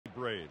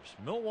Braves.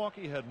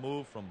 Milwaukee had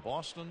moved from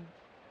Boston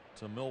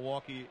to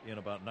Milwaukee in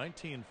about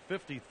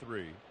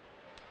 1953.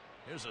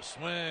 Here's a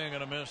swing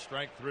and a miss,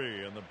 strike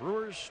three. And the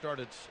Brewers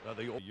started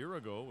a year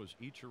ago was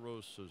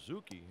Ichiro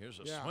Suzuki. Here's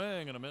a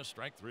swing and a miss,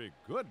 strike three.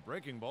 Good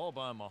breaking ball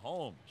by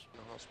Mahomes.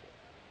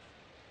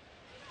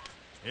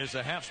 Here's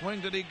a half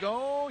swing. Did he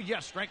go?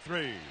 Yes, strike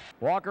three.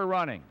 Walker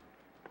running.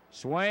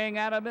 Swing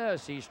and a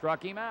miss. He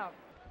struck him out.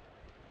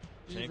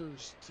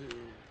 Beavers to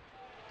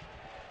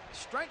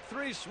strike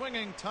three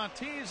swinging.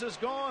 Tatis is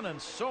gone, and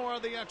so are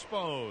the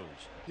Expos.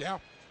 Yeah.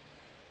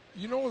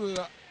 You know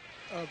that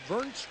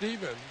Vern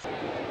Stevens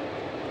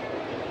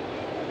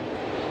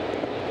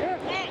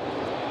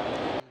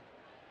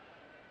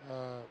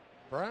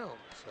Browns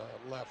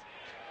left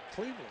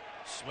Cleveland.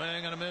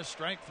 Swing and a miss,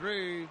 strike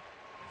three.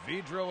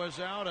 Vidro is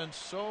out, and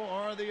so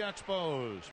are the Expos.